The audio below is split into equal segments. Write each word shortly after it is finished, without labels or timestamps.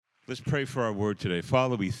Let's pray for our word today.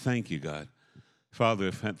 Father, we thank you, God. Father,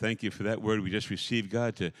 thank you for that word we just received,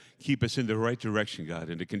 God, to keep us in the right direction, God,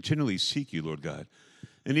 and to continually seek you, Lord God.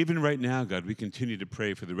 And even right now, God, we continue to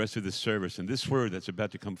pray for the rest of this service and this word that's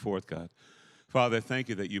about to come forth, God. Father, thank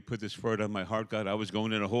you that you put this word on my heart, God. I was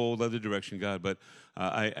going in a whole other direction, God, but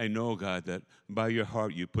I know, God, that by your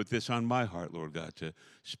heart you put this on my heart, Lord God, to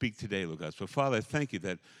speak today, Lord God. So, Father, I thank you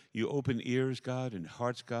that you open ears, God, and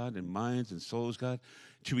hearts, God, and minds and souls, God,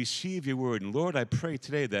 to receive your word. And, Lord, I pray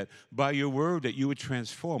today that by your word that you would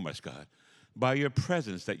transform us, God. By your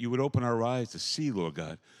presence that you would open our eyes to see, Lord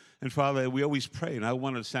God. And, Father, we always pray, and I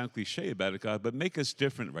want to sound cliche about it, God, but make us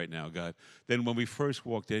different right now, God, than when we first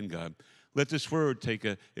walked in, God. Let this word take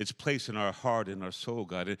its place in our heart and our soul,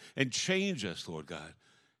 God, and change us, Lord God.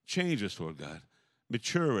 Change us, Lord God.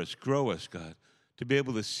 Mature us, grow us, God, to be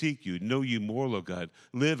able to seek you, know you more, Lord God.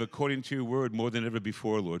 Live according to your word more than ever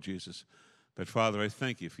before, Lord Jesus. But, Father, I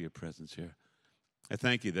thank you for your presence here. I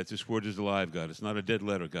thank you that this word is alive, God. It's not a dead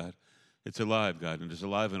letter, God. It's alive, God, and it's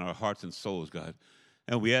alive in our hearts and souls, God.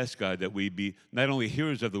 And we ask, God, that we be not only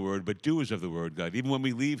hearers of the word, but doers of the word, God. Even when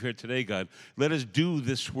we leave here today, God, let us do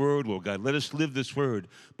this word, Lord God. Let us live this word,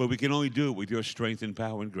 but we can only do it with your strength and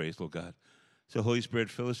power and grace, Lord God. So, Holy Spirit,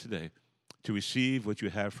 fill us today to receive what you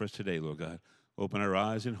have for us today, Lord God. Open our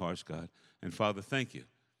eyes and hearts, God. And, Father, thank you.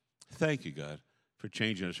 Thank you, God, for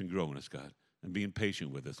changing us and growing us, God, and being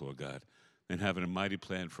patient with us, Lord God, and having a mighty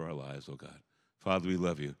plan for our lives, Lord God. Father, we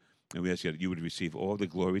love you, and we ask you that you would receive all the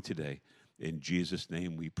glory today. In Jesus'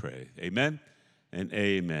 name we pray. Amen and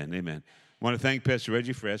amen. Amen. I want to thank Pastor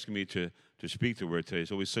Reggie for asking me to speak the word today.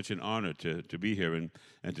 It's always such an honor to be here and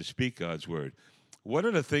to speak God's word. What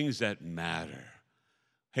are the things that matter?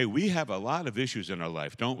 Hey, we have a lot of issues in our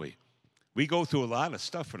life, don't we? We go through a lot of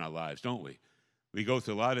stuff in our lives, don't we? We go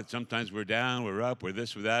through a lot of, sometimes we're down, we're up, we're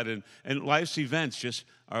this, we're that, and life's events just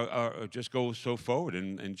just go so forward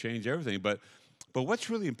and change everything. But what's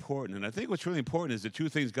really important, and I think what's really important is the two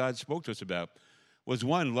things God spoke to us about, was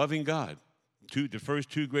one, loving God. The first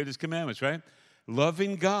two greatest commandments, right?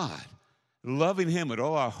 Loving God. Loving him with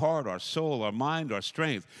all our heart, our soul, our mind, our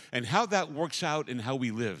strength, and how that works out in how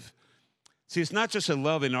we live. See, it's not just a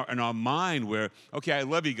love in our mind where, okay, I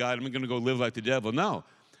love you, God, I'm going to go live like the devil. No.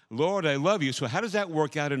 Lord, I love you. So how does that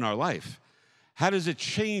work out in our life? How does it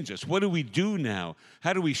change us? What do we do now?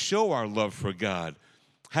 How do we show our love for God?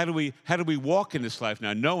 How do we walk in this life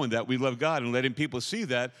now knowing that we love God and letting people see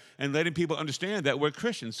that and letting people understand that we're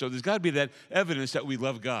Christians? So there's got to be that evidence that we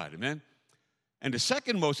love God, amen? And the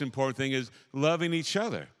second most important thing is loving each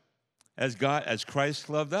other as Christ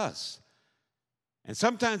loved us. And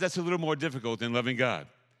sometimes that's a little more difficult than loving God.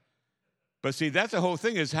 But see, that's the whole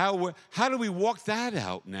thing is how do we walk that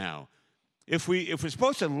out now? If we're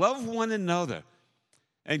supposed to love one another,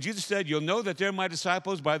 and Jesus said, you'll know that they're my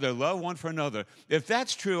disciples by their love one for another. If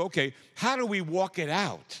that's true, okay, how do we walk it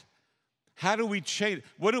out? How do we change?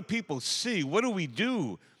 What do people see? What do we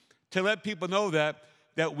do to let people know that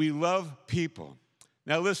we love people?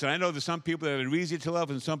 Now, listen, I know there's some people that are easy to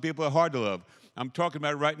love and some people are hard to love. I'm talking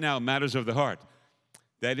about right now matters of the heart.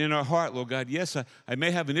 That in our heart, Lord God, yes, I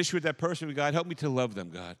may have an issue with that person, but God, help me to love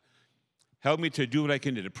them, God. Help me to do what I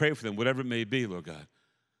can do, to pray for them, whatever it may be, Lord God.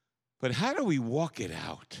 But how do we walk it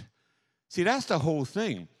out? See, that's the whole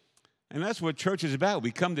thing. And that's what church is about. We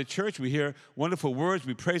come to church, we hear wonderful words,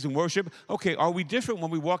 we praise and worship. Okay, are we different when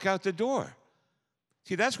we walk out the door?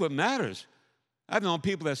 See, that's what matters. I've known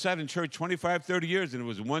people that sat in church 25, 30 years, and there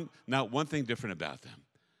was not one thing different about them.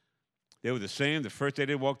 They were the same the first day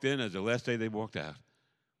they walked in as the last day they walked out.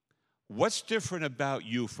 What's different about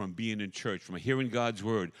you from being in church, from hearing God's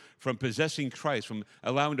word, from possessing Christ, from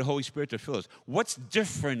allowing the Holy Spirit to fill us? What's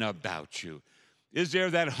different about you? Is there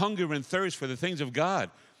that hunger and thirst for the things of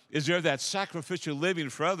God? Is there that sacrificial living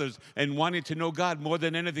for others and wanting to know God more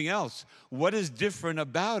than anything else? What is different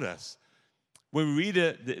about us? When we read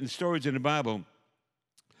the stories in the Bible,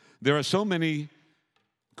 there are so many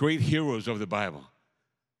great heroes of the Bible.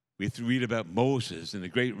 We read about Moses and the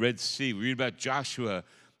great Red Sea. We read about Joshua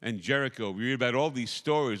and Jericho. We read about all these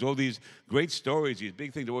stories, all these great stories, these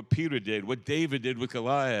big things, what Peter did, what David did with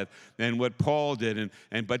Goliath, and what Paul did.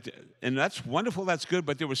 And that's wonderful, that's good,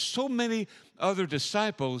 but there were so many other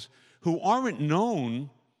disciples who aren't known,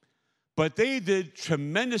 but they did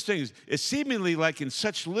tremendous things. It's seemingly like in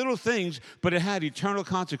such little things, but it had eternal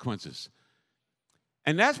consequences.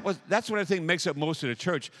 And that's what I think makes up most of the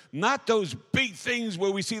church. Not those big things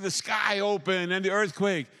where we see the sky open and the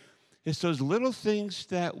earthquake. It's those little things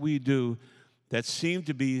that we do that seem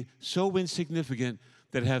to be so insignificant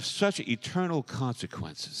that have such eternal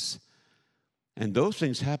consequences. And those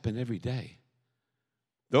things happen every day.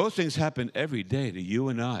 Those things happen every day to you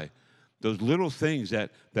and I. Those little things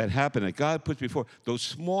that happen that God puts before, those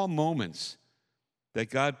small moments that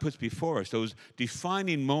God puts before us, those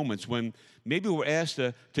defining moments when maybe we're asked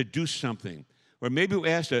to do something, or maybe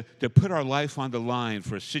we're asked to put our life on the line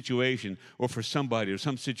for a situation or for somebody or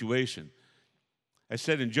some situation. I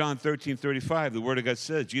said in John 13:35, the Word of God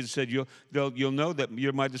says, Jesus said, you'll know that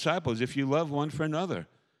you're my disciples if you love one for another.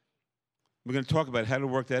 We're going to talk about how to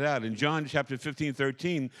work that out. In John chapter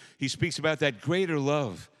 15:13, he speaks about that greater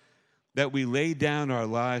love, that we lay down our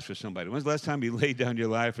lives for somebody. When's the last time you laid down your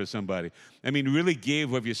life for somebody? I mean, really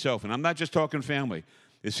gave of yourself. And I'm not just talking family.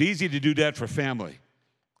 It's easy to do that for family.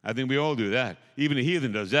 I think we all do that. Even a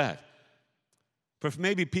heathen does that. For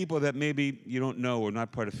maybe people that maybe you don't know or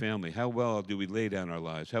not part of family, how well do we lay down our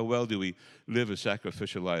lives? How well do we live a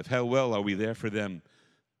sacrificial life? How well are we there for them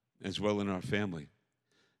as well in our family?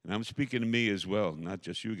 And I'm speaking to me as well, not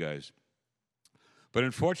just you guys. But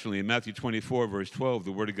unfortunately, in Matthew 24, verse 12,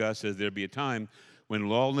 the Word of God says there'll be a time when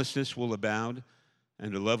lawlessness will abound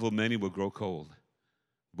and the love of many will grow cold.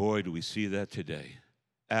 Boy, do we see that today.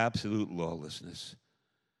 Absolute lawlessness.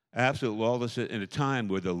 Absolute lawlessness in a time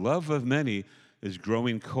where the love of many is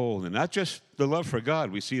growing cold. And not just the love for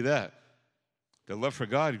God, we see that. The love for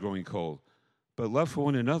God growing cold. But love for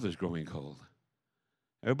one another is growing cold.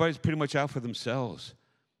 Everybody's pretty much out for themselves.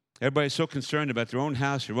 Everybody's so concerned about their own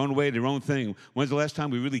house, their own way, their own thing. When's the last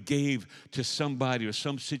time we really gave to somebody or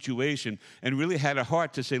some situation and really had a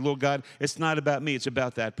heart to say, Lord God, it's not about me, it's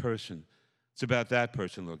about that person. It's about that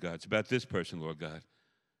person, Lord God. It's about this person, Lord God.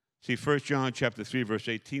 See, 1 John chapter 3, verse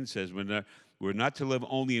 18 says, we're not to live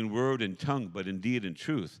only in word and tongue, but in deed and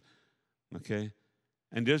truth. Okay?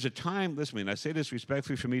 And there's a time, listen to me, and I say this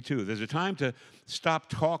respectfully for me too, there's a time to stop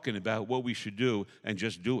talking about what we should do and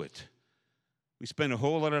just do it. We spend a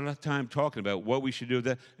whole lot of time talking about what we should do,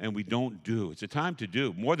 that, and we don't do. It's a time to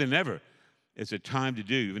do. More than ever, it's a time to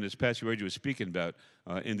do, even as Pastor Reggie was speaking about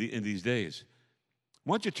in these days.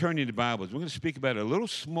 Once you turn in the Bibles, we're going to speak about a little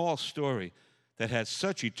small story that has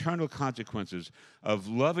such eternal consequences of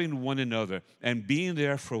loving one another and being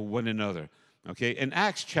there for one another. Okay, in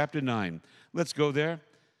Acts chapter 9, let's go there.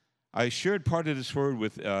 I shared part of this word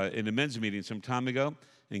in a men's meeting some time ago,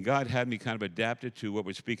 and God had me kind of adapt it to what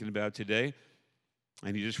we're speaking about today.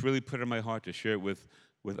 And he just really put it in my heart to share it with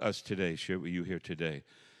us today, share it with you here today.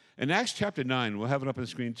 In Acts chapter 9, we'll have it up on the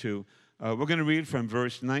screen too. We're going to read from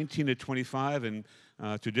verse 19 to 25, and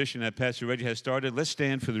tradition that Pastor Reggie has started. Let's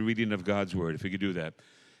stand for the reading of God's word, if we could do that.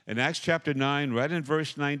 In Acts chapter 9, right in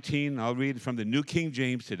verse 19, I'll read from the New King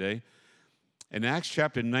James today. In Acts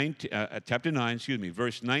chapter 9,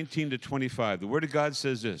 verse 19 to 25, the Word of God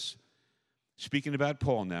says this. Speaking about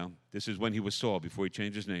Paul now, this is when he was Saul, before he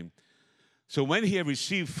changed his name. So when he had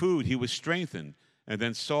received food, he was strengthened. And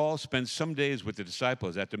then Saul spent some days with the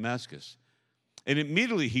disciples at Damascus. And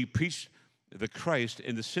immediately he preached the Christ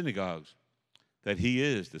in the synagogues, that he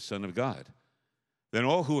is the Son of God. Then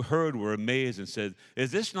all who heard were amazed and said,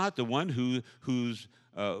 is this not the one who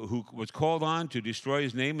was called on to destroy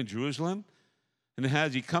his name in Jerusalem? And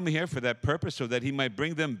has he come here for that purpose, so that he might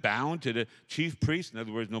bring them bound to the chief priests? In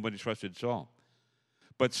other words, nobody trusted Saul.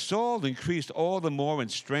 But Saul increased all the more in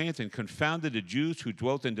strength and confounded the Jews who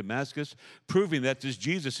dwelt in Damascus, proving that this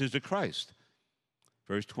Jesus is the Christ.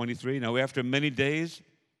 Verse 23, now after many days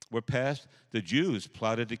were passed, the Jews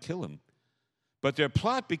plotted to kill him. But their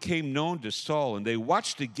plot became known to Saul, and they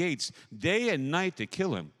watched the gates day and night to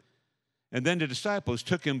kill him. And then the disciples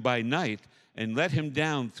took him by night and let him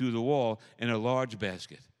down through the wall in a large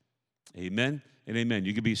basket. Amen and amen.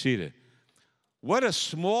 You can be seated. What a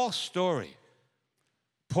small story.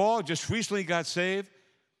 Paul just recently got saved.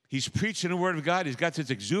 He's preaching the Word of God. He's got this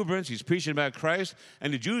exuberance. He's preaching about Christ.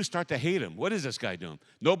 And the Jews start to hate him. What is this guy doing?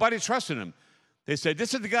 Nobody trusted him. They said,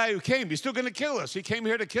 this is the guy who came. He's still going to kill us. He came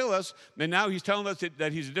here to kill us. And now he's telling us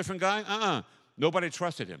that he's a different guy? Nobody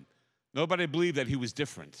trusted him. Nobody believed that he was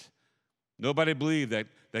different. Nobody believed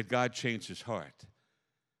that God changed his heart.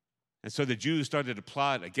 And so the Jews started to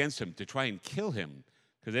plot against him to try and kill him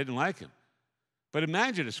because they didn't like him. But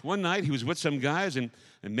imagine this. One night he was with some guys, and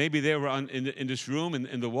maybe they were in this room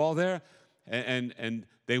in the wall there, and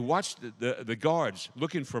they watched the guards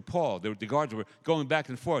looking for Paul. The guards were going back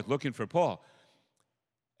and forth looking for Paul.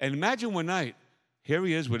 And imagine one night, here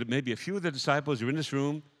he is with maybe a few of the disciples who are in this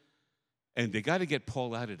room, and they got to get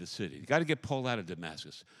Paul out of the city. They got to get Paul out of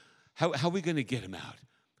Damascus. How are we going to get him out?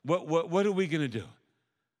 What are we going to do?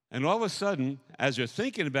 And all of a sudden, as they're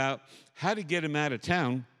thinking about how to get him out of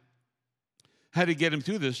town, how to get him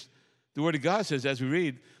through this, the Word of God says, as we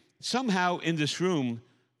read, somehow in this room,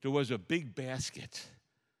 there was a big basket.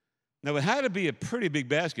 Now, it had to be a pretty big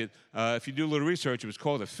basket. If you do a little research, it was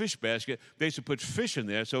called a fish basket. They used to put fish in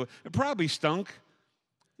there, so it probably stunk.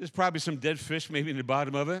 There's probably some dead fish maybe in the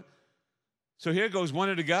bottom of it. So here goes one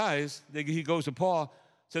of the guys. He goes to Paul,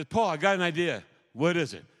 says, Paul, I got an idea. What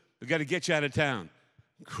is it? We got to get you out of town.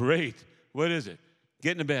 Great. What is it?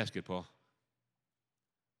 Get in the basket, Paul.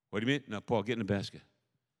 What do you mean? No, Paul, get in the basket.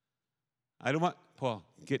 I don't want, Paul,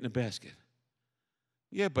 get in the basket.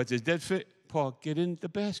 Yeah, but there's dead fish. Paul, get in the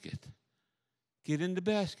basket. Get in the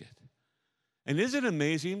basket. And isn't it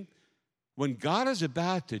amazing? When God is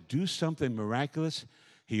about to do something miraculous,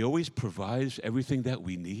 he always provides everything that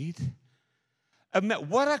we need.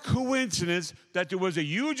 What a coincidence that there was a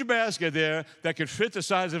huge basket there that could fit the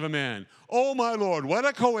size of a man. Oh, my Lord, what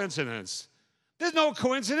a coincidence. There's no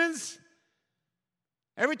coincidence.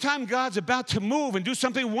 Every time God's about to move and do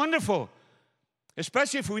something wonderful,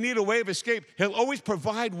 especially if we need a way of escape, he'll always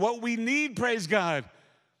provide what we need, praise God.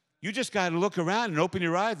 You just got to look around and open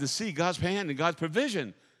your eyes and see God's hand and God's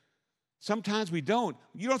provision. Sometimes we don't.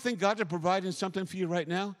 You don't think God is providing something for you right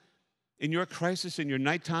now? In your crisis, in your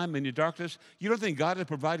nighttime, in your darkness? You don't think God is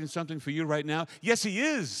providing something for you right now? Yes, he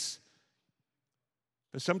is.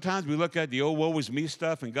 But sometimes we look at the old woe is me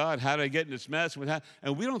stuff and God, how did I get in this mess?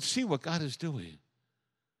 And we don't see what God is doing.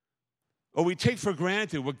 Or we take for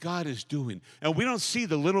granted what God is doing. And we don't see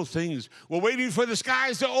the little things. We're waiting for the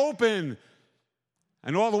skies to open.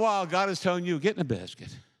 And all the while, God is telling you, get in a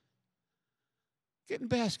basket. Get in a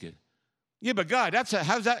basket. Yeah, but God,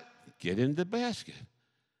 how's that? Get in the basket.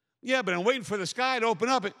 Yeah, but I'm waiting for the sky to open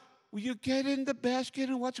up. Will you get in the basket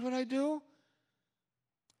and watch what I do?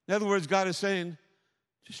 In other words, God is saying,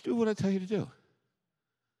 just do what I tell you to do.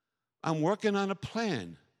 I'm working on a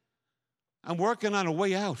plan. I'm working on a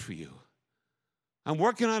way out for you. I'm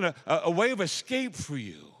working on a way of escape for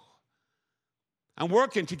you. I'm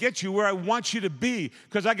working to get you where I want you to be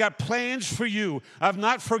because I got plans for you. I've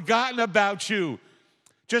not forgotten about you.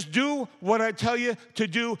 Just do what I tell you to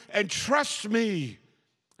do and trust me.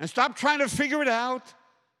 And stop trying to figure it out.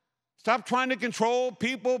 Stop trying to control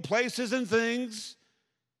people, places, and things.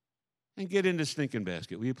 And get in the stinking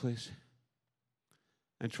basket, will you please?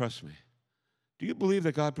 And trust me. Do you believe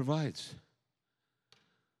that God provides?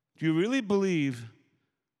 Do you really believe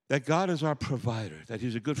that God is our provider, that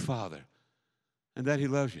he's a good father, and that he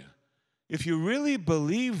loves you? If you really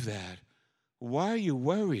believe that, why are you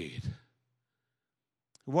worried?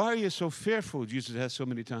 Why are you so fearful, Jesus has so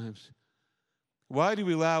many times? Why do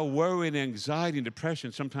we allow worry and anxiety and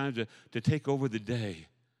depression sometimes to take over the day?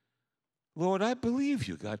 Lord, I believe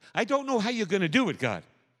you, God. I don't know how you're going to do it, God.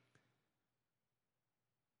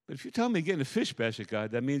 But if you tell me to get in a fish basket,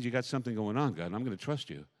 God, that means you got something going on, God, and I'm going to trust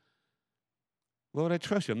you. Lord, I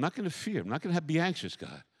trust you. I'm not going to fear. I'm not going to be anxious,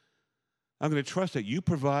 God. I'm going to trust that you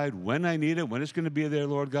provide when I need it, when it's going to be there,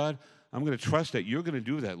 Lord God. I'm going to trust that you're going to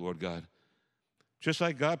do that, Lord God. Just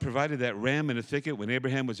like God provided that ram in the thicket when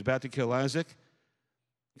Abraham was about to kill Isaac,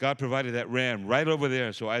 God provided that ram right over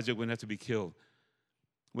there so Isaac wouldn't have to be killed.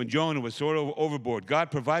 When Jonah was thrown overboard, God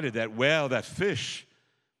provided that whale, that fish.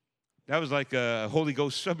 That was like a Holy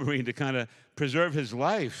Ghost submarine to kind of preserve his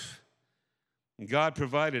life. And God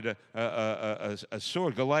provided a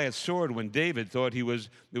sword, Goliath's sword, when David thought it was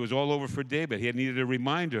all over for David. He needed a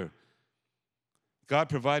reminder. God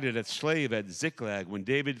provided a slave at Ziklag when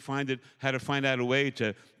David had to find out a way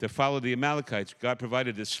to follow the Amalekites. God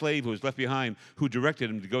provided a slave who was left behind who directed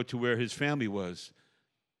him to go to where his family was.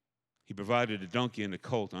 He provided a donkey and a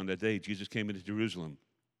colt on that day Jesus came into Jerusalem.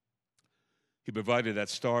 He provided that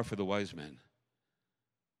star for the wise men.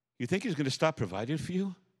 You think he's going to stop providing for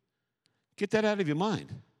you? Get that out of your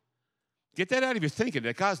mind. Get that out of your thinking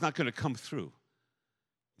that God's not going to come through.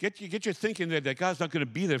 Get your thinking that God's not going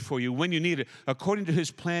to be there for you when you need it, according to his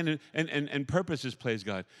plan and purposes, praise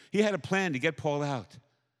God. He had a plan to get Paul out.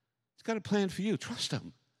 He's got a plan for you. Trust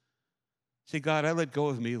him. Say, God, I let go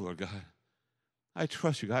of me, Lord God. I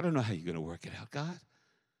trust you, God. I don't know how you're going to work it out, God.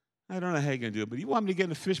 I don't know how you're going to do it, but you want me to get in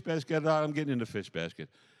the fish basket? I'm getting in the fish basket.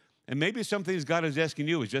 And maybe some things God is asking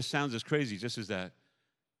you, it just sounds as crazy, just as that.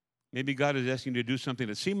 Maybe God is asking you to do something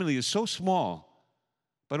that seemingly is so small,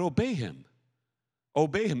 but obey him.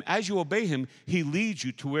 Obey him. As you obey him, he leads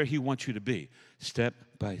you to where he wants you to be, step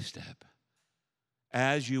by step.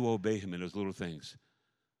 As you obey him in those little things.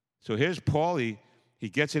 So here's Paul. He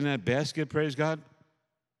gets in that basket, praise God,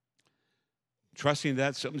 trusting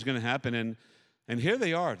that something's going to happen. And here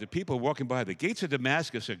they are, the people walking by. The gates of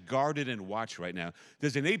Damascus are guarded and watched right now.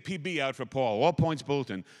 There's an APB out for Paul, all points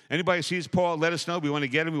bulletin. Anybody sees Paul, let us know. We want to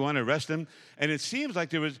get him. We want to arrest him. And it seems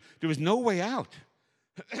like there was no way out.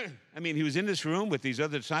 I mean, he was in this room with these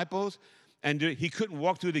other disciples, And he couldn't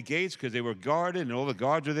walk through the gates because they were guarded and all the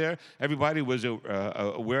guards were there. Everybody was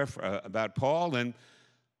aware about Paul. And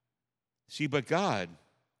see, but God,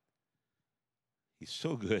 he's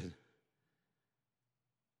so good.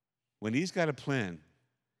 When he's got a plan,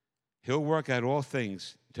 he'll work out all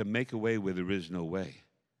things to make a way where there is no way.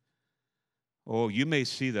 Oh, you may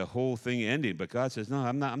see the whole thing ending, but God says, no,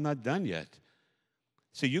 I'm not done yet.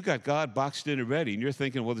 See, you got God boxed in already, and you're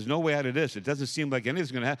thinking, well, there's no way out of this. It doesn't seem like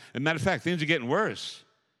anything's going to happen. As a matter of fact, things are getting worse.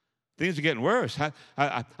 Things are getting worse.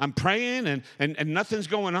 I'm praying, and nothing's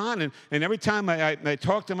going on. And every time I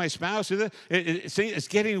talk to my spouse, it's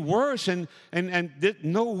getting worse, and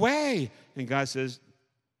no way. And God says,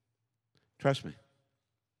 trust me.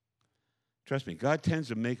 Trust me. God tends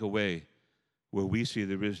to make a way where we see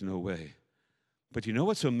there is no way. But you know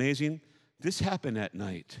what's so amazing? This happened at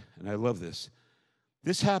night, and I love this.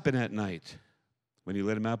 This happened at night when he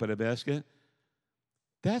let him out by the basket.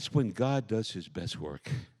 That's when God does his best work.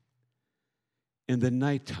 In the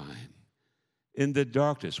nighttime, in the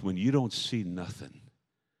darkness, when you don't see nothing,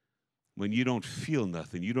 when you don't feel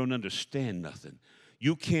nothing, you don't understand nothing.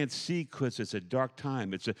 You can't see because it's a dark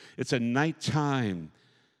time. It's a nighttime.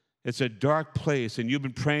 It's a dark place, and you've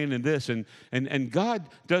been praying in this, and God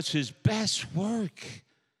does his best work.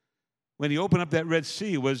 When he opened up that Red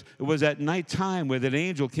Sea, it was at nighttime where that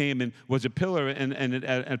angel came and was a pillar and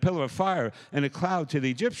a pillar of fire and a cloud to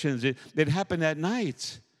the Egyptians. It happened at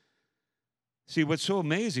night. See, what's so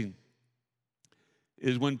amazing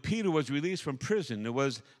is when Peter was released from prison, it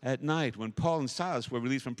was at night. When Paul and Silas were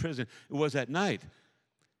released from prison, it was at night.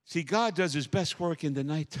 See, God does his best work in the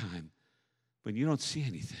nighttime when you don't see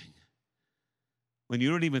anything, when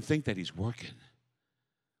you don't even think that he's working.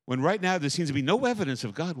 When right now there seems to be no evidence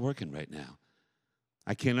of God working right now.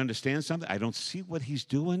 I can't understand something. I don't see what he's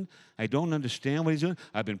doing. I don't understand what he's doing.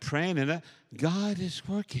 I've been praying, and God is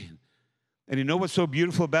working. And you know what's so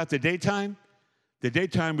beautiful about the daytime? The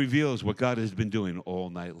daytime reveals what God has been doing all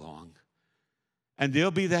night long. And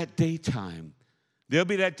there'll be that daytime. There'll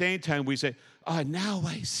be that daytime where you say, now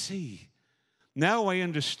I see. Now I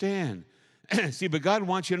understand. See, but God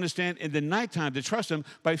wants you to understand in the nighttime to trust him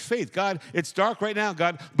by faith. God, it's dark right now,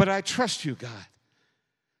 God, but I trust you, God.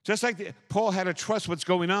 Just like Paul had to trust what's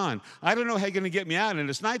going on. I don't know how you're going to get me out, and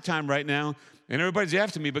it's nighttime right now, and everybody's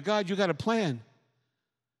after me, but God, you got a plan.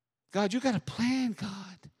 God, you got a plan,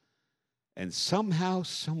 God. And somehow,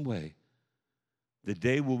 some way, the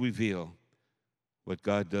day will reveal what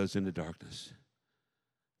God does in the darkness.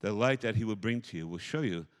 The light that he will bring to you will show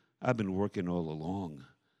you, I've been working all along.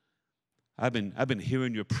 I've been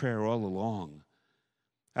hearing your prayer all along.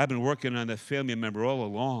 I've been working on that family member all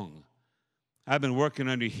along. I've been working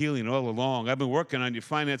on your healing all along. I've been working on your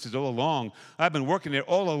finances all along. I've been working there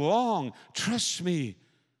all along. Trust me,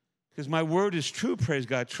 because my word is true, praise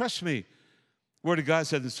God. Trust me. Word of God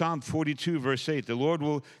says in Psalm 42, verse 8, the Lord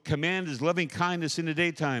will command his loving kindness in the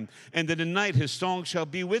daytime, and in the night his song shall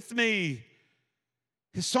be with me.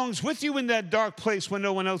 His song's with you in that dark place when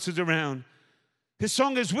no one else is around. His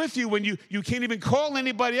song is with you when you can't even call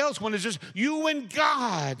anybody else, when it's just you and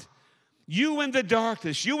God. You in the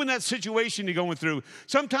darkness, you in that situation you're going through.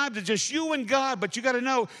 Sometimes it's just you and God, but you got to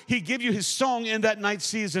know he give you his song in that night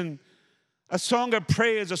season. A song of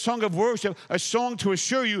praise, a song of worship, a song to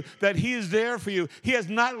assure you that he is there for you. He has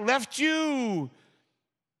not left you.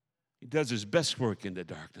 He does his best work in the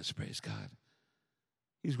darkness, praise God.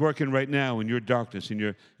 He's working right now in your darkness,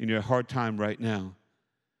 in your hard time right now.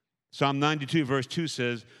 Psalm 92, verse 2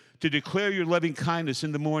 says, to declare your loving kindness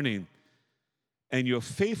in the morning and your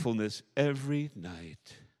faithfulness every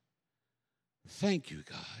night. Thank you,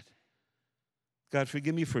 God. God,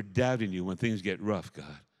 forgive me for doubting you when things get rough, God.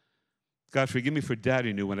 God, forgive me for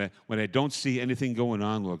doubting you when I don't see anything going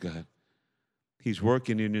on, Lord God. He's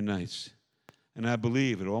working in your nights. And I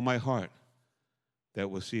believe with all my heart that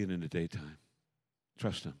we'll see it in the daytime.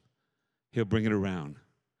 Trust him. He'll bring it around.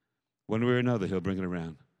 One way or another, he'll bring it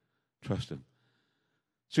around. Trust him.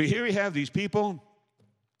 So here we have these people,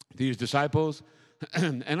 these disciples,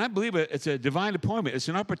 and I believe it's a divine appointment. It's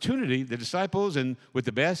an opportunity, the disciples and with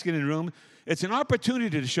the basket in the room, it's an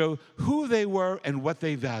opportunity to show who they were and what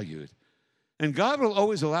they valued. And God will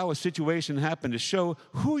always allow a situation to happen to show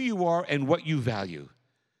who you are and what you value.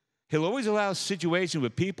 He'll always allow a situation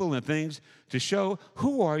with people and things to show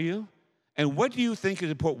who are you and what do you think is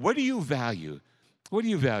important. What do you value? What do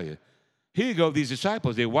you value? Here you go, these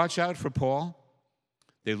disciples, they watched out for Paul.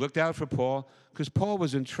 They looked out for Paul because Paul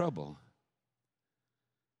was in trouble.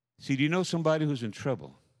 See, do you know somebody who's in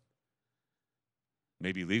trouble?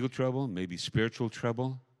 Maybe legal trouble, maybe spiritual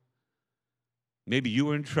trouble. Maybe you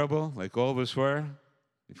were in trouble like all of us were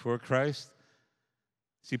before Christ.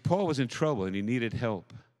 See, Paul was in trouble and he needed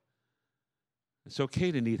help. It's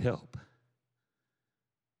okay to need help.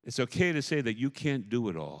 It's okay to say that you can't do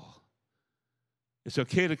it all. It's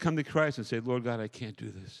okay to come to Christ and say, Lord God, I can't do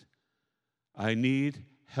this. I need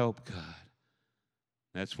help, God.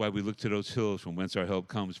 That's why we look to those hills from whence our help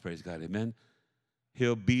comes, praise God, amen?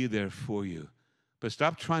 He'll be there for you. But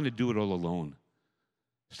stop trying to do it all alone.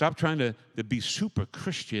 Stop trying to be super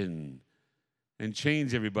Christian and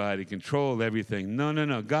change everybody, control everything. No, no,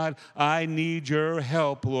 no. God, I need your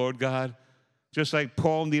help, Lord God. Just like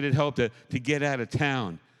Paul needed help to get out of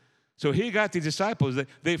town. So he got the disciples.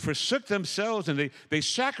 They forsook themselves and they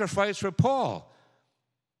sacrificed for Paul.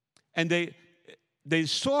 And they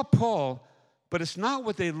saw Paul, but it's not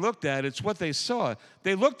what they looked at, it's what they saw.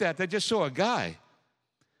 They just saw a guy.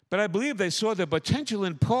 But I believe they saw the potential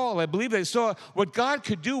in Paul. I believe they saw what God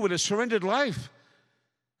could do with a surrendered life.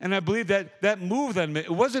 And I believe that moved them. It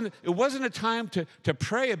wasn't a time to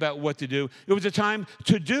pray about what to do. It was a time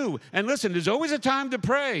to do. And listen, there's always a time to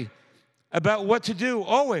pray about what to do,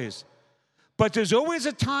 always. But there's always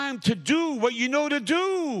a time to do what you know to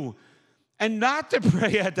do and not to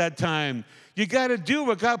pray at that time. You got to do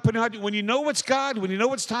what God put in you. When you know it's God, when you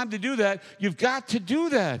know it's time to do that, you've got to do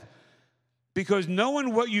that. Because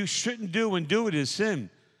knowing what you shouldn't do and do it is sin.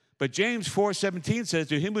 But James 4:17 says,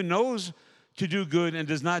 to him who knows to do good and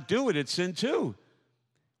does not do it, it's sin too.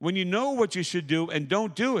 When you know what you should do and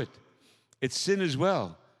don't do it, it's sin as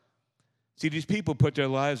well. See, these people put their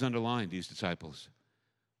lives on the line, these disciples.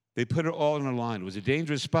 They put it all on the line. It was a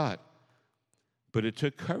dangerous spot, but it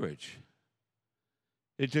took courage.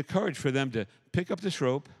 It took courage for them to pick up this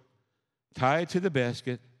rope, tie it to the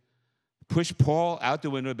basket, push Paul out the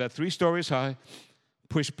window, about 3 stories high,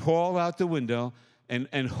 push Paul out the window,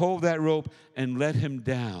 and hold that rope and let him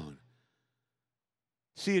down.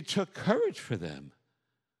 See, it took courage for them.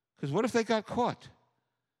 Because what if they got caught?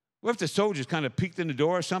 What if the soldiers kind of peeked in the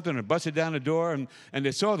door or something or busted down the door and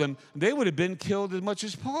they saw them? They would have been killed as much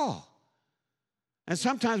as Paul. And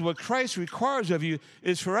sometimes what Christ requires of you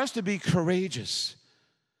is for us to be courageous,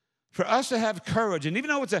 for us to have courage. And even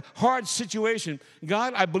though it's a hard situation,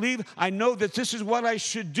 God, I know that this is what I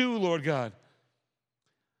should do, Lord God.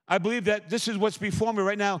 I believe that this is what's before me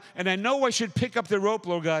right now, and I know I should pick up the rope,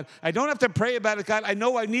 Lord God. I don't have to pray about it, God. I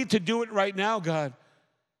know I need to do it right now, God,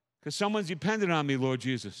 because someone's dependent on me, Lord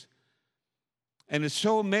Jesus. And it's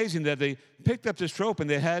so amazing that they picked up this rope and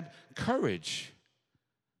they had courage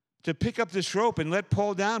to pick up this rope and let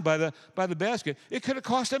Paul down by the basket. It could have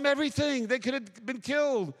cost them everything. They could have been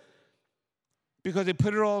killed because they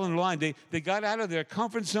put it all on the line. They got out of their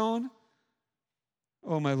comfort zone.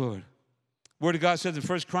 Oh, my Lord. Word of God says in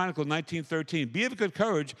 1 Chronicles 19:13, be of good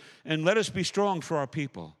courage and let us be strong for our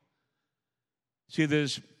people. See,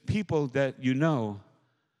 there's people that you know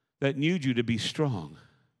that need you to be strong,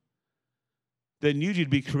 that need you to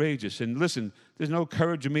be courageous. And listen, there's no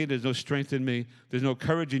courage in me, there's no strength in me, there's no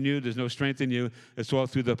courage in you, there's no strength in you. It's all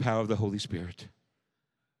through the power of the Holy Spirit.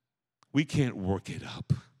 We can't work it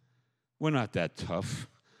up. We're not that tough.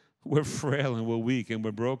 We're frail and we're weak and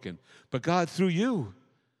we're broken. But God, through you.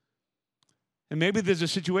 And maybe there's a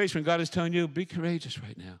situation when God is telling you, be courageous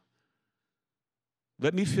right now.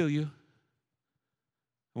 Let me feel you.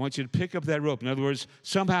 I want you to pick up that rope. In other words,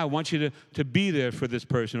 somehow I want you to be there for this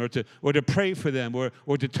person or to pray for them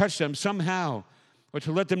or to touch them somehow or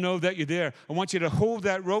to let them know that you're there. I want you to hold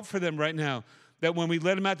that rope for them right now, that when we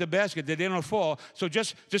let them out the basket, that they don't fall. So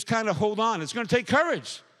just kind of hold on. It's going to take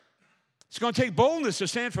courage. It's going to take boldness to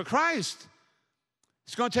stand for Christ.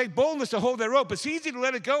 It's going to take boldness to hold that rope. It's easy to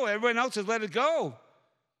let it go. Everyone else has let it go.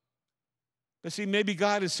 But see, maybe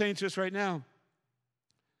God is saying to us right now,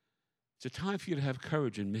 it's a time for you to have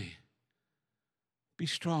courage in me. Be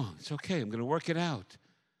strong. It's okay. I'm going to work it out.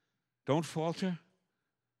 Don't falter.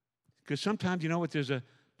 Because sometimes, you know what, there's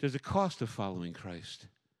a cost of following Christ.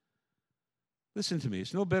 Listen to me.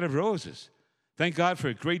 It's no bed of roses. Thank God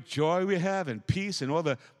for great joy we have and peace and all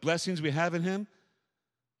the blessings we have in Him.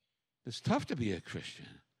 It's tough to be a Christian.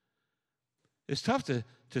 It's tough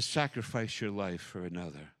to sacrifice your life for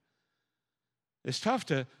another. It's tough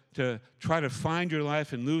to try to find your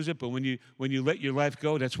life and lose it, but when you let your life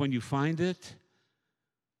go, that's when you find it.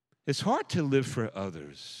 It's hard to live for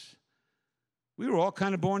others. We were all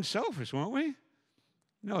kind of born selfish, weren't we? You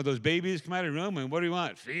know, those babies come out of the room and what do you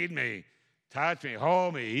want? Feed me, touch me,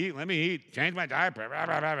 hold me, eat, let me eat, change my diaper, blah,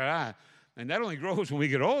 blah, blah, blah. And that only grows when we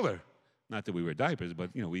get older. Not that we wear diapers, but,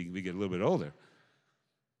 you know, we get a little bit older.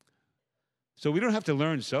 So we don't have to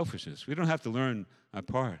learn selfishness. We don't have to learn our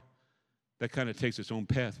part. That kind of takes its own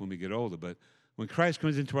path when we get older. But when Christ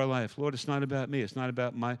comes into our life, Lord, it's not about me. It's not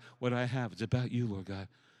about what I have. It's about you, Lord God.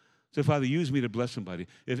 So, Father, use me to bless somebody.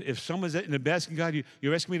 If someone's in the basket, God,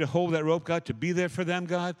 you're asking me to hold that rope, God, to be there for them,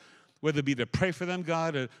 God, whether it be to pray for them,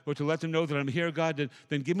 God, or to let them know that I'm here, God,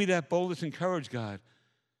 then give me that boldness and courage, God.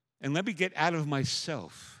 And let me get out of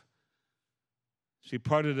myself. See,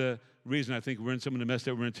 part of the reason I think we're in some of the mess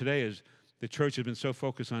that we're in today is the church has been so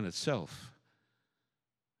focused on itself.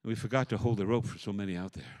 We forgot to hold the rope for so many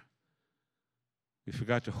out there. We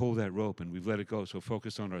forgot to hold that rope, and we've let it go, so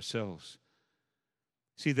focused on ourselves.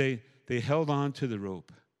 See, they held on to the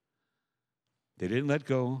rope. They didn't let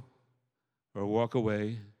go or walk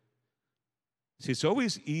away. See, it's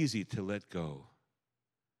always easy to let go.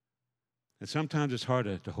 And sometimes it's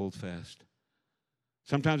harder to hold fast.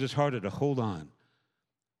 Sometimes it's harder to hold on.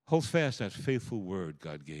 Hold fast that faithful word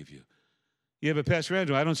God gave you. Yeah, but Pastor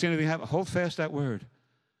Andrew, I don't see anything happen. Hold fast that word.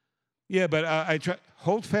 Yeah, but I try.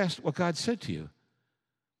 Hold fast what God said to you.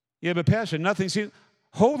 Yeah, but Pastor, nothing seems.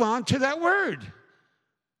 Hold on to that word.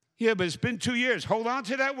 Yeah, but it's been 2 years. Hold on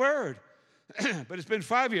to that word. But it's been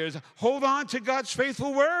 5 years. Hold on to God's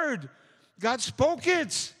faithful word. God spoke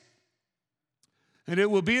it. And it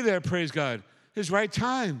will be there, praise God, His right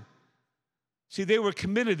time. See, they were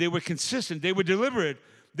committed. They were consistent. They were deliberate.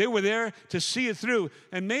 They were there to see it through.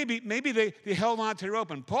 And maybe they held on to the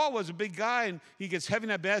rope. And Paul was a big guy, and he gets heavy in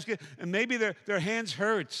that basket, and maybe their hands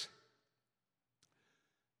hurt.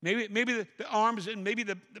 Maybe the arms and maybe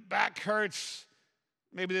the back hurts.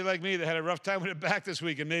 Maybe they're like me. They had a rough time with their back this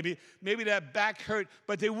week, and maybe that back hurt,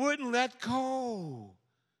 but they wouldn't let go.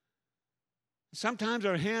 Sometimes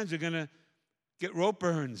our hands are going to get rope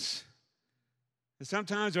burns. And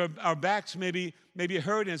sometimes our backs may be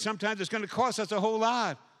hurting, and sometimes it's going to cost us a whole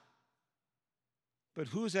lot. But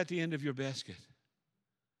who's at the end of your basket?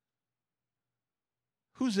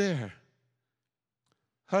 Who's there?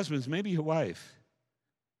 Husbands, maybe your wife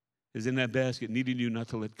is in that basket needing you not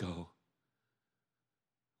to let go.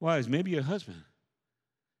 Wives, maybe your husband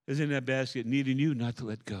is in that basket needing you not to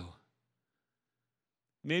let go.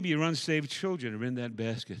 Maybe your unsaved children are in that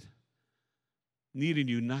basket needing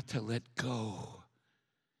you not to let go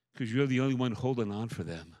because you're the only one holding on for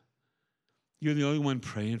them. You're the only one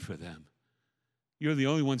praying for them. You're the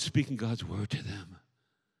only one speaking God's word to them.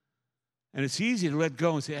 And it's easy to let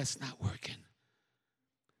go and say, that's not working.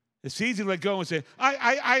 It's easy to let go and say,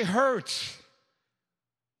 I hurt.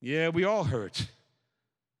 Yeah, we all hurt.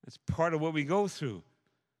 That's part of what we go through.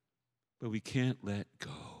 But we can't let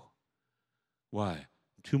go. Why?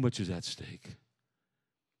 Too much is at stake.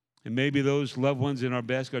 And maybe those loved ones in our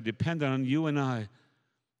basket are dependent on you and I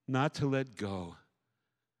not to let go,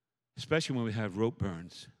 especially when we have rope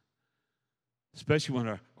burns, especially when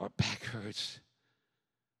our back hurts,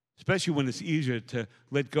 especially when it's easier to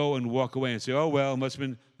let go and walk away and say, oh, well, must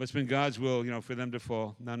have been God's will, for them to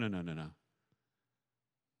fall. No. No.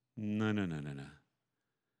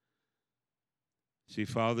 See,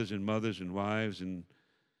 fathers and mothers and wives and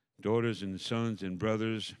daughters and sons and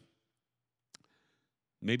brothers,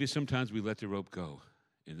 maybe sometimes we let the rope go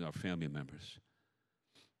in our family members.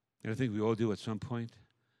 And I think we all do at some point.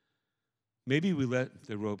 Maybe we let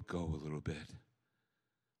the rope go a little bit.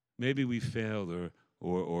 Maybe we failed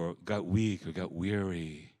or got weak or got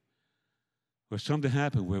weary. Or something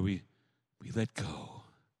happened where we let go.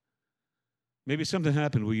 Maybe something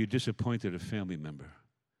happened where you disappointed a family member.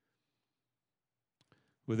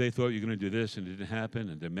 Where they thought you were going to do this and it didn't happen,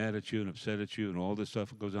 and they're mad at you and upset at you and all this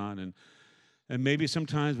stuff goes on. And maybe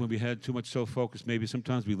sometimes when we had too much self-focus, maybe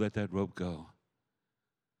sometimes we let that rope go.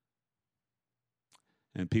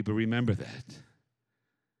 And people remember that.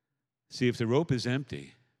 See, if the rope is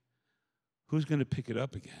empty, who's going to pick it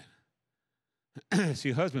up again?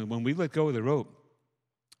 See, husband, when we let go of the rope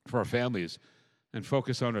for our families and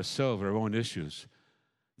focus on ourselves, our own issues,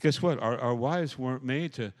 guess what? Our wives weren't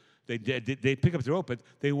made to, they pick up the rope, but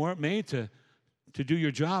they weren't made to do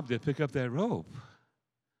your job to pick up that rope.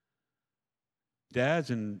 Dads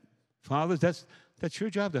and fathers, that's your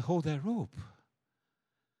job to hold that rope.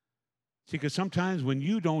 See, because sometimes when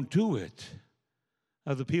you don't do it,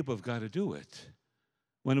 other people have got to do it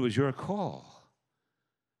when it was your call.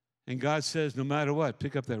 And God says, no matter what,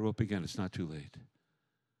 pick up that rope again. It's not too late.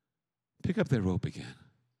 Pick up that rope again.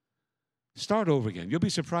 Start over again. You'll be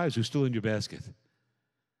surprised who's still in your basket.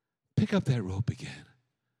 Pick up that rope again.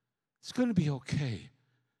 It's going to be okay.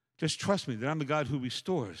 Just trust me that I'm the God who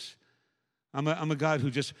restores. I'm a God who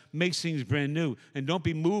just makes things brand new. And don't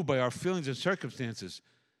be moved by our feelings and circumstances.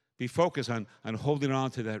 Be focused on holding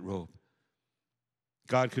on to that rope.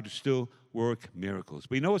 God could still work miracles.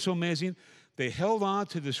 But you know what's so amazing? They held on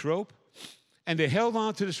to this rope, and they held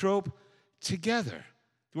on to this rope together.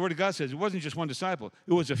 The Word of God says it wasn't just one disciple.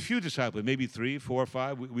 It was a few disciples, maybe 3, 4,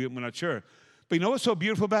 5. We're not sure. But you know what's so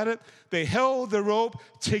beautiful about it? They held the rope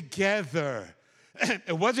together.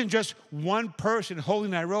 It wasn't just one person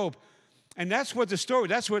holding that rope. And that's what the story,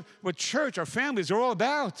 that's what church, our families are all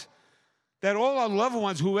about. That all our loved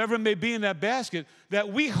ones, whoever may be in that basket,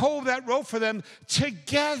 that we hold that rope for them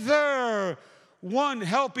together. One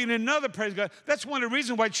helping another, praise God. That's one of the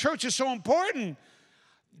reasons why church is so important.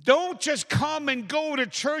 Don't just come and go to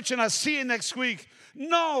church and I'll see you next week.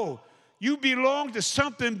 No, you belong to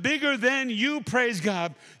something bigger than you, praise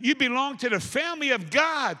God. You belong to the family of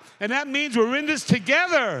God, and that means we're in this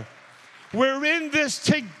together. We're in this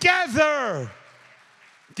together.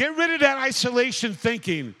 Get rid of that isolation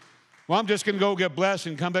thinking. Well, I'm just going to go get blessed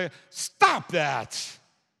and come back. Stop that.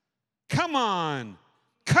 Come on.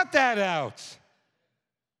 Cut that out.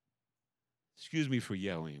 Excuse me for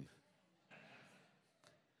yelling.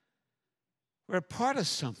 We're a part of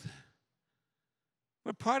something.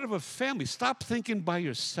 We're part of a family. Stop thinking by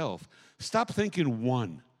yourself. Stop thinking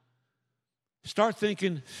one. Start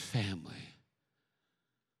thinking family.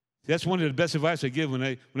 That's one of the best advice I give when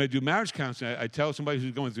I do marriage counseling. I tell somebody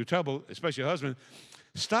who's going through trouble, especially a husband,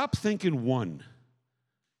 stop thinking one.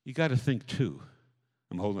 You got to think two.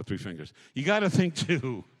 I'm holding up 3 fingers. You got to think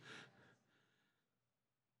two.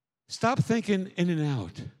 Stop thinking in and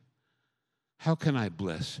out. How can I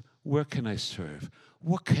bless? Where can I serve?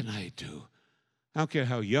 What can I do? I don't care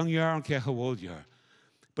how young you are. I don't care how old you are.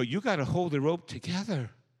 But you got to hold the rope together.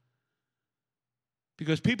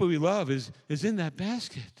 Because people we love is in that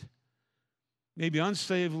basket. Maybe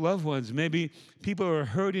unsaved loved ones. Maybe people who are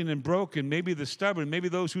hurting and broken. Maybe the stubborn. Maybe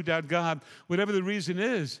those who doubt God. Whatever the reason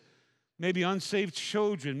is. Maybe unsaved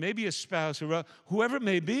children. Maybe a spouse or whoever it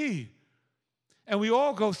may be. And we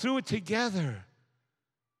all go through it together.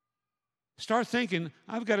 Start thinking,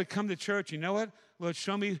 I've got to come to church. You know what? Lord,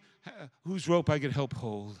 show me whose rope I could help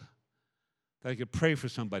hold. That I could pray for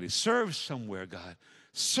somebody. Serve somewhere, God.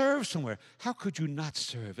 Serve somewhere. How could you not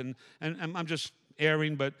serve? And I'm just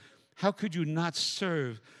erring, but how could you not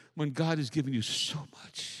serve when God has given you so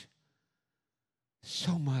much?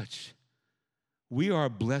 So much. We are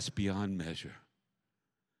blessed beyond measure.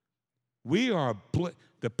 We are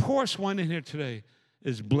the poorest one in here today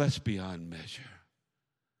is blessed beyond measure.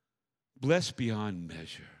 Blessed beyond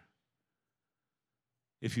measure.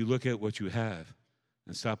 If you look at what you have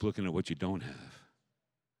and stop looking at what you don't have.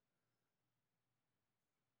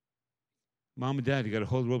 Mom and Dad, you got to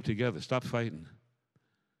hold the rope together. Stop fighting.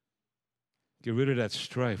 Get rid of that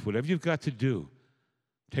strife. Whatever you've got to do,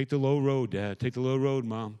 take the low road, Dad. Take the low road,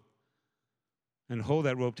 Mom. And hold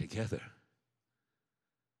that rope together.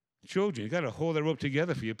 Children, you got to hold that rope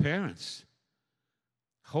together for your parents.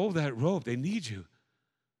 Hold that rope. They need you.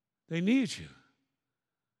 They need you.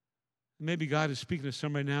 Maybe God is speaking to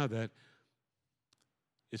somebody now that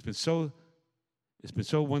it's been so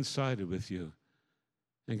one-sided with you.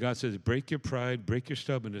 And God says, break your pride, break your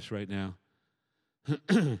stubbornness right now,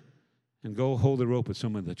 and go hold the rope with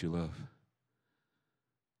someone that you love.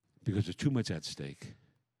 Because there's too much at stake.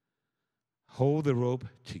 Hold the rope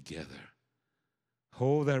together.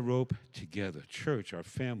 Hold that rope together. Church, our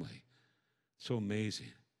family. So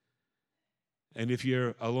amazing. And if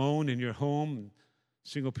you're alone in your home,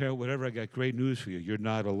 single parent, whatever, I got great news for you. You're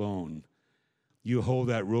not alone. You hold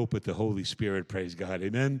that rope with the Holy Spirit, praise God.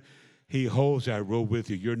 Amen? He holds that rope with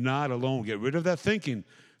you. You're not alone. Get rid of that thinking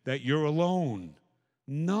that you're alone.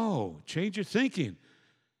 No. Change your thinking.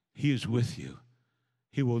 He is with you.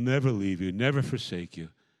 He will never leave you, never forsake you.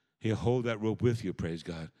 He'll hold that rope with you, praise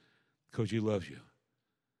God, because he loves you.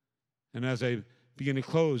 And as I begin to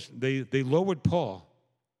close, they lowered Paul,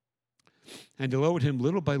 and they lowered him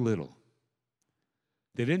little by little.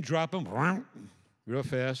 They didn't drop him real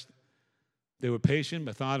fast. They were patient,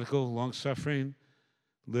 methodical, long-suffering,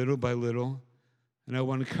 little by little. And I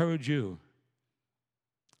want to encourage you,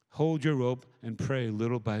 hold your rope and pray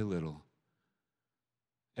little by little.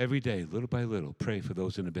 Every day, little by little, pray for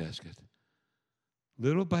those in the basket.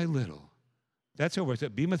 Little by little. That's what we're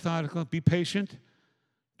saying. Be methodical, be patient.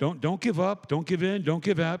 Don't give up, don't give in, don't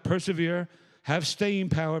give out, persevere. Have staying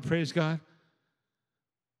power, praise God.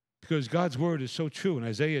 Because God's word is so true. In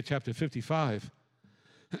Isaiah chapter 55,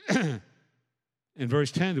 in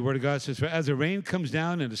verse 10, the word of God says, "For as the rain comes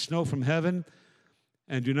down and the snow from heaven,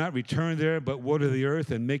 and do not return there, but water the earth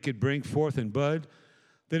and make it bring forth and bud,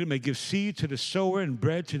 that it may give seed to the sower and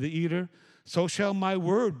bread to the eater, so shall my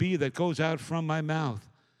word be that goes out from my mouth.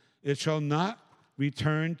 It shall not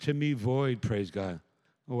return to me void," praise God.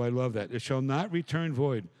 Oh, I love that. It shall not return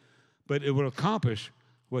void, but it will accomplish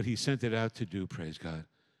what he sent it out to do, praise God.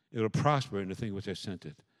 It will prosper in the thing which I sent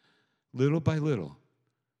it. Little by little.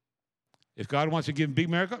 If God wants to give a big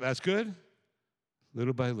miracle, that's good.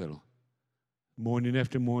 Little by little. morning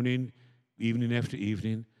after morning, evening after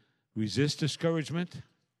evening. Resist discouragement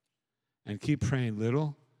and keep praying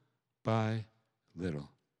little by little,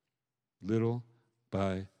 little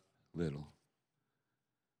by little.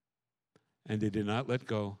 And they did not let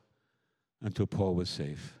go until Paul was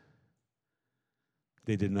safe.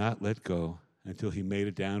 They did not let go until he made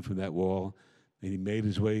it down from that wall and he made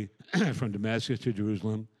his way from Damascus to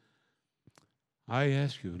Jerusalem. I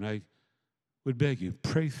ask you, and I would beg you,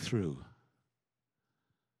 pray through.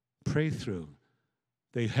 Pray through.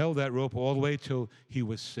 They held that rope all the way till he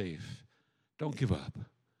was safe. Don't give up.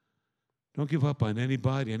 Don't give up on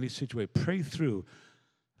anybody, any situation. Pray through.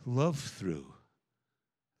 Love through.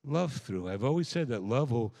 Love through. I've always said that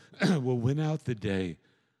love will win out the day.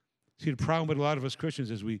 See, the problem with a lot of us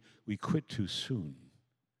Christians is we quit too soon.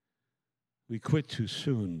 We quit too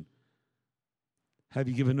soon. Have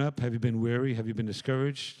you given up? Have you been weary? Have you been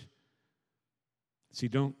discouraged? See,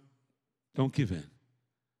 don't give in.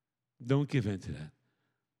 Don't give in to that.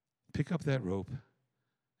 Pick up that rope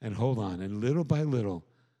and hold on, and little by little,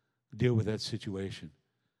 deal with that situation.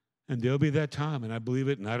 And there'll be that time, and I believe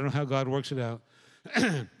it, and I don't know how God works it out,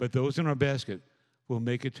 but those in our basket will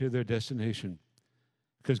make it to their destination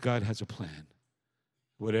because God has a plan.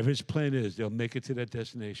 Whatever his plan is, they'll make it to that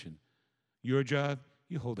destination. Your job,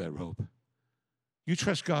 you hold that rope. You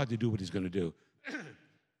trust God to do what he's going to do.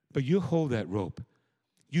 But you hold that rope.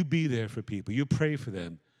 You be there for people. You pray for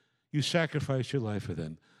them. You sacrifice your life for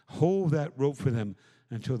them. Hold that rope for them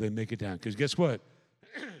until they make it down. Because guess what?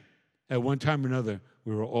 At one time or another,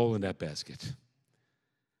 we were all in that basket.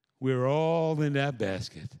 We were all in that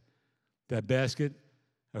basket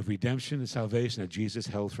of redemption and salvation that Jesus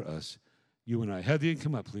held for us, you and I. Heather, you can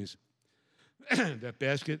come up, please. That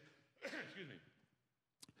basket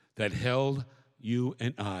that held you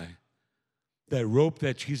and I. That rope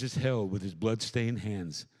that Jesus held with his blood-stained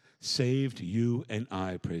hands saved you and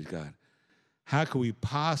I, praise God. How can we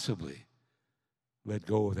possibly let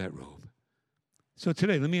go of that rope? So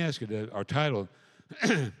today, let me ask you, our title,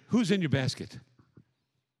 who's in your basket?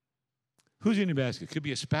 Who's in your basket? Could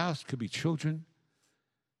be a spouse, could be children,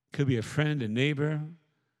 could be a friend, a neighbor,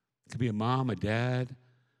 could be a mom, a dad.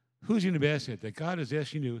 Who's in your basket that God is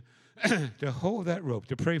asking you to hold that rope,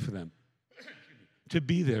 to pray for them, to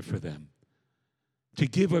be there for them, to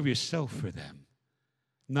give of yourself for them,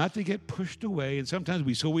 not to get pushed away. And sometimes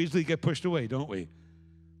we so easily get pushed away, don't we?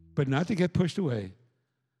 But not to get pushed away,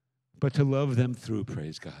 but to love them through,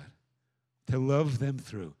 praise God. To love them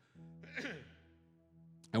through.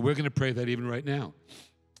 And we're going to pray that even right now.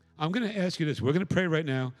 I'm going to ask you this. We're going to pray right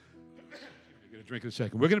now. I'm going to drink in a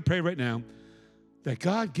second. We're going to pray right now that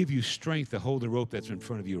God give you strength to hold the rope that's in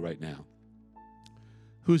front of you right now.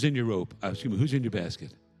 Who's in your rope? Who's in your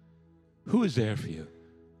basket? Who is there for you?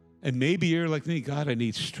 And maybe you're like me, God, I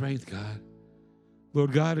need strength, God.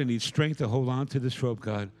 Lord God, I need strength to hold on to this rope,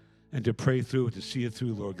 God, and to pray through it, to see it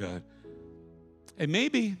through, Lord God. And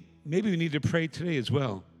maybe we need to pray today as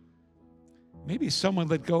well. Maybe someone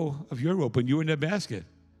let go of your rope when you were in that basket.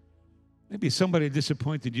 Maybe somebody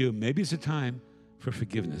disappointed you. Maybe it's a time for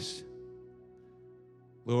forgiveness.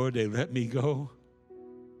 Lord, they let me go.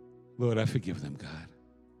 Lord, I forgive them, God.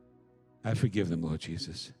 I forgive them, Lord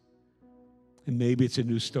Jesus. And maybe it's a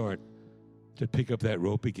new start to pick up that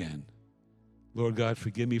rope again. Lord God,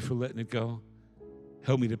 forgive me for letting it go.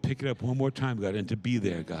 Help me to pick it up one more time, God, and to be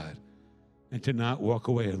there, God, and to not walk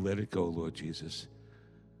away and let it go, Lord Jesus.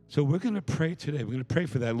 So we're going to pray today. We're going to pray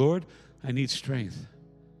for that. Lord, I need strength.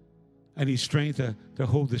 I need strength to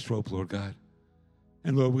hold this rope, Lord God.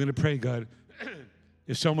 And Lord, we're going to pray, God,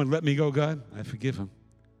 if someone let me go, God, I forgive him.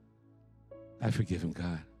 I forgive him,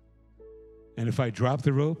 God. And if I drop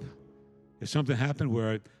the rope, if something happened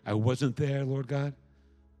where I wasn't there, Lord God,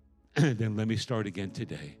 then let me start again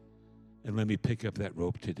today. And let me pick up that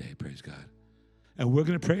rope today, praise God. And we're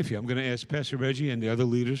going to pray for you. I'm going to ask Pastor Reggie and the other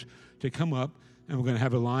leaders to come up, and we're going to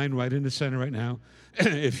have a line right in the center right now.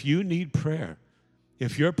 If you need prayer,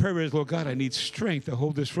 if your prayer is, Lord God, I need strength to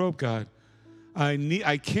hold this rope, God.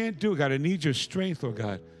 I can't do it, God. I need your strength, Lord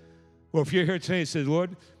God. Or if you're here today and say,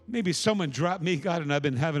 Lord, maybe someone dropped me, God, and I've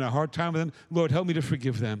been having a hard time with them. Lord, help me to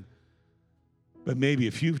forgive them. But maybe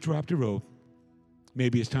if you've dropped a rope,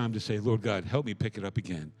 maybe it's time to say, Lord God, help me pick it up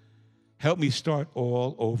again. Help me start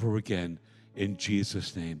all over again in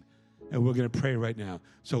Jesus' name. And we're going to pray right now.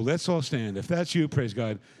 So let's all stand. If that's you, praise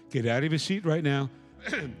God, get out of your seat right now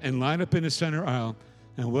and line up in the center aisle,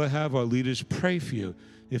 and we'll have our leaders pray for you.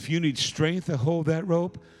 If you need strength to hold that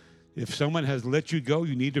rope, if someone has let you go,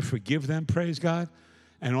 you need to forgive them, praise God.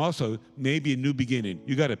 And also, maybe a new beginning.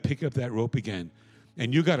 You got to pick up that rope again.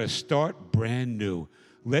 And you got to start brand new.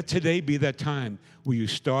 Let today be that time where you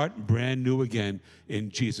start brand new again in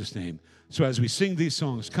Jesus' name. So as we sing these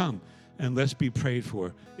songs, come and let's be prayed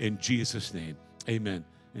for in Jesus' name. Amen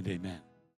and amen.